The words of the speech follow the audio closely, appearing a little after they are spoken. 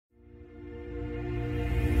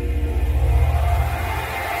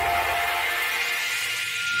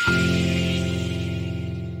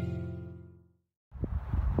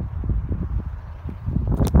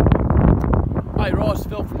Ross,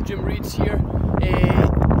 Phil from Jim Reed's here. You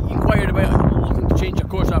inquired about looking to change a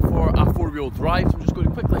Corsa for a four-wheel drive. So I'm just going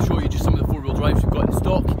to quickly show you just some of the four-wheel drives we've got in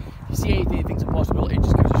stock. If you see anything you think's a possibility,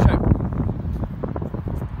 just give us a shout.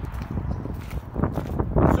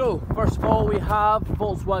 So, first of all, we have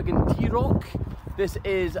Volkswagen T-Roc. This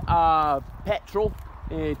is a petrol,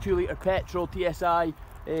 2-litre petrol TSI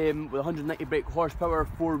with 190 brake horsepower,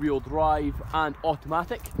 four-wheel drive and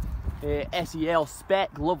automatic. SEL spec,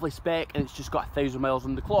 lovely spec, and it's just got 1,000 miles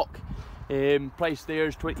on the clock. Price there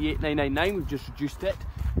is 28,999. We've just reduced it,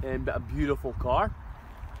 but a beautiful car.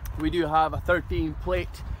 We do have a 13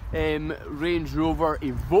 plate Range Rover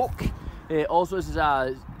Evoque. Also, this is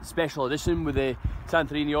a special edition with the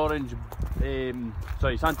Santorini orange,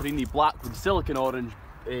 Santorini black with silicon orange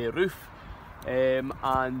roof,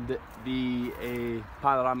 and the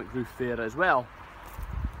panoramic roof there as well.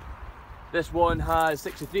 This one has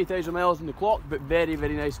 63,000 miles on the clock, but very,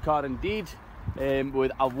 very nice car indeed,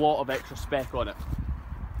 with a lot of extra spec on it.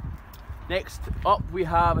 Next up, we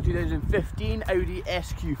have a 2015 Audi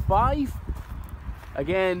SQ5.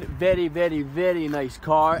 Again, very, very, very nice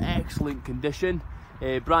car, excellent condition.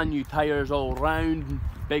 Brand new tyres all round,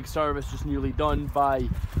 big service just newly done by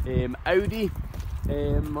Audi,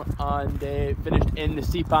 and finished in the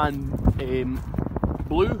Sepan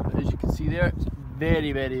blue, as you can see there. It's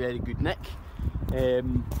very, very, very good nick.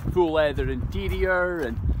 Full leather interior,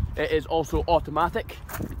 and it is also automatic.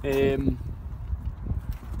 Tinted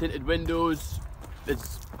windows.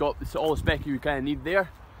 It's got all the spec you kind of need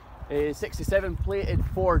there. 67 plated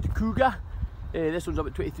Ford Kuga. This one's up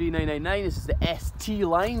at 23,999. This is the ST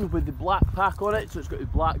line with the black pack on it, so it's got the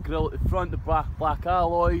black grille at the front, the black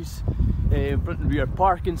alloys, front and rear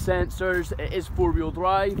parking sensors. It is four-wheel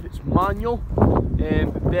drive, it's manual.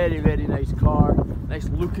 Very, very nice car, nice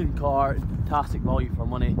looking car, fantastic value for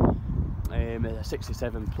money. A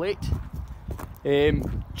 67 plate.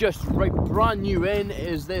 Just right brand new in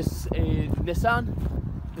is this Nissan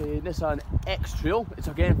X-Trail. It's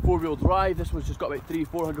again four-wheel drive. This one's just got about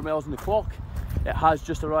 300-400 miles on the clock. It has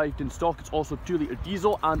just arrived in stock. It's also 2-litre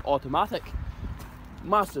diesel and automatic.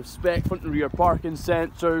 Massive spec, front and rear parking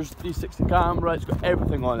sensors, 360 camera, it's got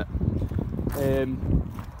everything on it.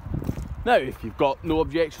 Now, if you've got no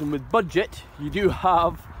objection with budget,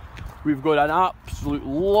 we've got an absolute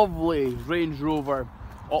lovely Range Rover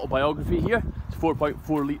Autobiography here. It's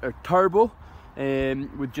 4.4 litre turbo,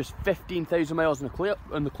 with just 15,000 miles on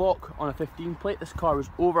the clock on a 15 plate. This car was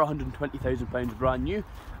over £120,000 brand new,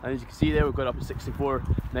 and as you can see there, we've got up to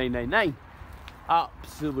 64,999.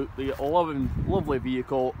 Absolutely lovely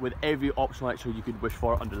vehicle with every optional extra you could wish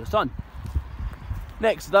for under the sun.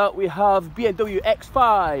 Next to that, we have BMW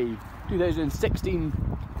X5 2016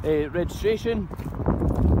 registration.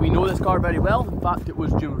 We know this car very well. In fact, it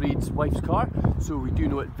was Jim Reed's wife's car, so we do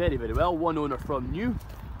know it very, very well. One owner from new,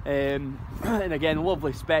 and again,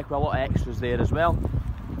 lovely spec with a lot of extras there as well.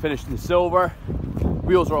 Finished in silver.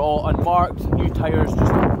 Wheels are all unmarked. New tyres,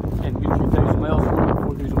 just in 2,000 miles,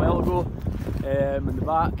 4,000 miles ago. In the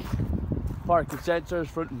back, parking sensors,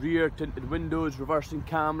 front and rear, tinted windows, reversing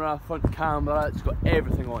camera, front camera. It's got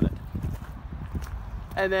everything on it.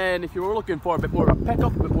 And then if you were looking for a bit more of a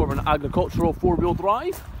pickup, a bit more of an agricultural four-wheel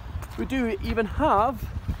drive, we do even have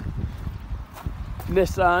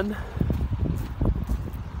Nissan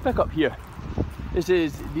pickup here. This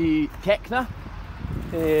is the Tecna,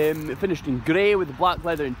 finished in grey with the black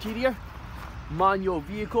leather interior. Manual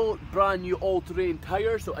vehicle, brand new all-terrain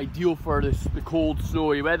tyres, so ideal for the cold,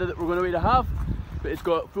 snowy weather that we're going to have. But it's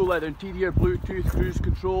got full leather interior, Bluetooth, cruise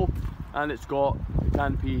control, and it's got the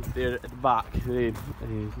canopy there at the back, the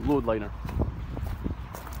load liner.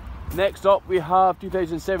 Next up, we have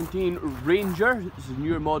 2017 Ranger. This is a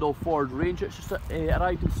newer model Ford Ranger. It's just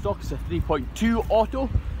arrived in stock. It's a 3.2 auto.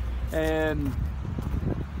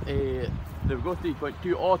 There we go,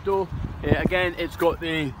 3.2 auto. Again, it's got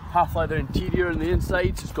the half leather interior on the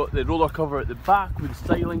insides. It's got the roller cover at the back with the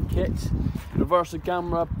styling kit, reversing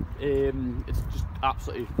camera. It's just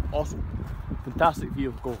absolutely awesome. Fantastic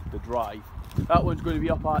vehicle to drive. That one's going to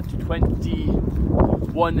be up at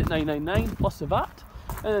 21,999 plus the VAT.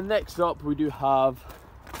 And then next up, we do have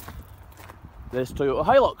this Toyota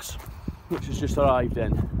Hilux, which has just arrived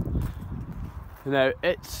in. Now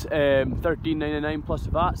it's 13,999 plus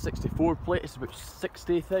the VAT, 64 plate. It's about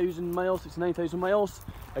 60,000 miles, 69,000 miles.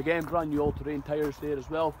 Again, brand new all-terrain tyres there as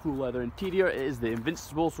well, full leather interior. It is the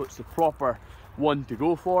Invincible, so it's the proper one to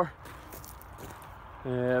go for.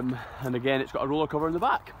 And again, it's got a roller cover in the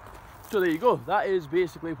back. So there you go. That is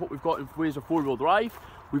basically what we've got in ways of four-wheel drive.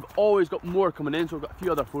 We've always got more coming in, so we've got a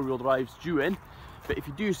few other four-wheel drives due in. But if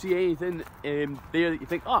you do see anything there that you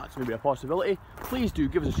think, oh, it's maybe a possibility, please do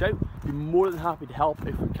give us a shout. Be more than happy to help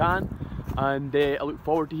if we can, and I look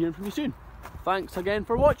forward to hearing from you soon. Thanks again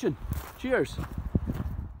for watching. Cheers.